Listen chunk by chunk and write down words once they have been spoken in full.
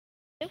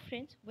Hello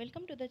friends,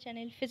 welcome to the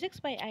channel Physics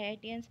by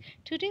IITians.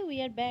 Today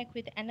we are back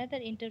with another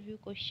interview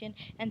question,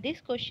 and this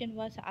question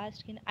was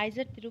asked in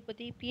IIT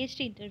Tirupati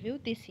PhD interview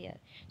this year.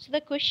 So the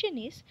question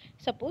is,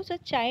 suppose a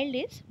child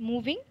is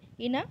moving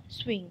in a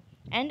swing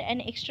and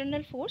an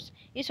external force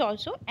is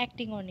also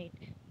acting on it.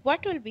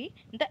 What will be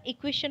the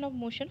equation of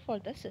motion for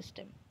the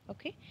system?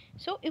 Okay,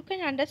 so you can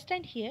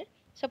understand here.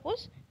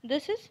 Suppose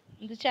this is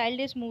the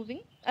child is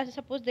moving.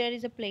 Suppose there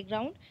is a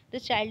playground, the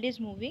child is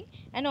moving,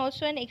 and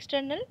also an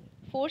external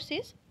force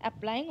is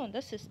applying on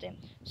the system.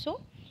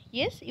 So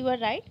yes, you are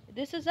right,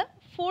 this is a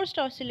forced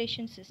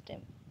oscillation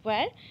system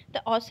where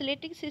the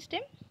oscillating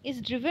system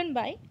is driven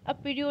by a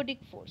periodic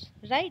force,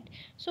 right?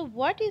 So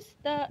what is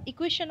the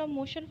equation of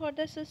motion for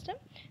the system?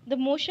 The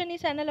motion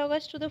is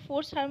analogous to the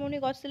forced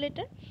harmonic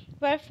oscillator,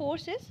 where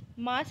force is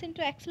mass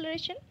into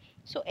acceleration.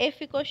 So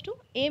F equals to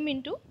m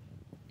into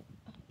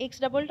x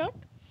double dot,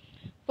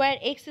 where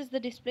x is the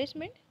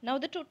displacement. Now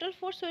the total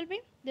force will be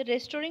the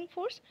restoring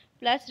force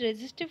plus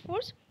resistive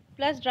force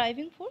plus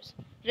driving force.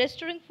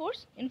 Restoring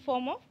force in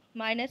form of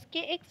minus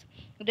kx.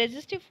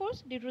 Resistive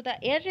force, due to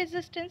the air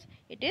resistance,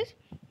 it is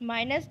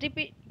minus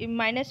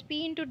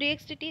p into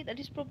dx dt, that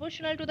is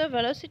proportional to the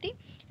velocity.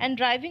 And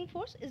driving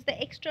force is the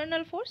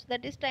external force,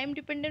 that is time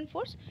dependent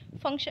force,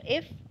 function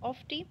f of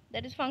t,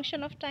 that is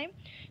function of time.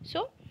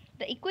 So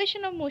the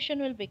equation of motion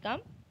will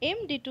become m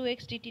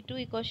d2x dt2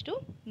 equals to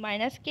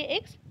minus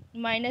kx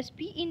minus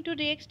p into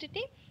dx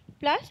dt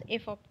plus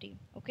f of t.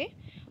 Okay,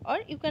 or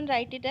you can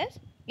write it as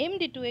m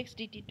d2x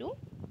dt2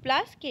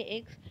 plus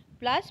kx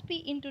plus p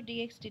into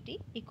dx dt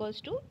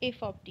equals to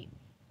f of t.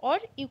 Or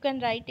you can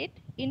write it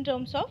in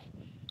terms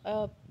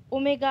of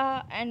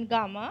omega and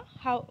gamma,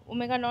 how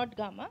omega naught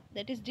gamma,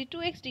 that is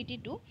d2x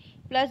dt2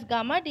 plus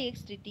gamma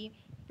dx dt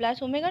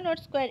plus omega naught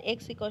square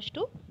x equals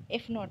to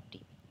f naught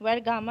t, where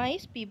gamma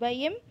is p by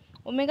m,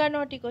 omega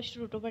naught equals to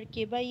root over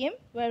k by m,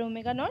 where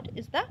omega naught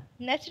is the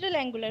natural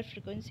angular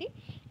frequency,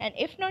 and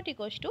f naught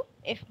equals to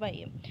f by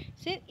m.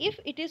 Since if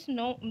it is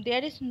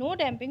there is no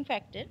damping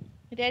factor,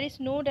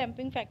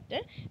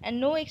 and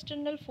no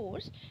external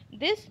force,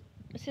 this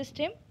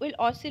system will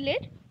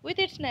oscillate with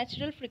its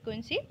natural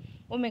frequency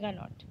omega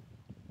naught.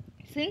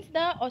 Since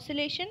the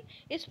oscillation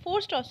is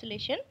forced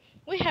oscillation,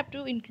 we have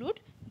to include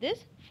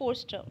this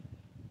force term.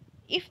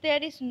 If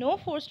there is no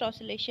forced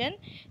oscillation,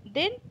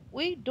 then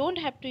we don't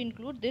have to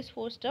include this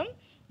force term.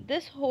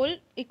 This whole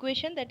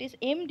equation, that is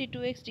m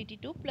d2x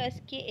dt2 plus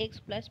kx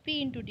plus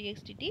p into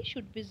dx dt,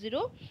 should be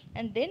 0,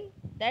 and then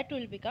that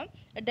will become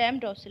a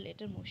damped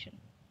oscillator motion.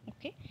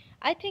 Okay,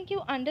 I think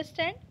you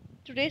understand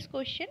today's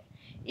question.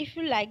 If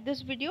you like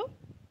this video,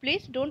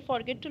 please don't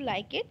forget to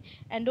like it,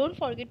 and don't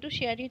forget to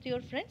share it with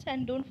your friends,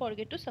 and don't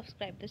forget to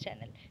subscribe the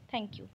channel. Thank you.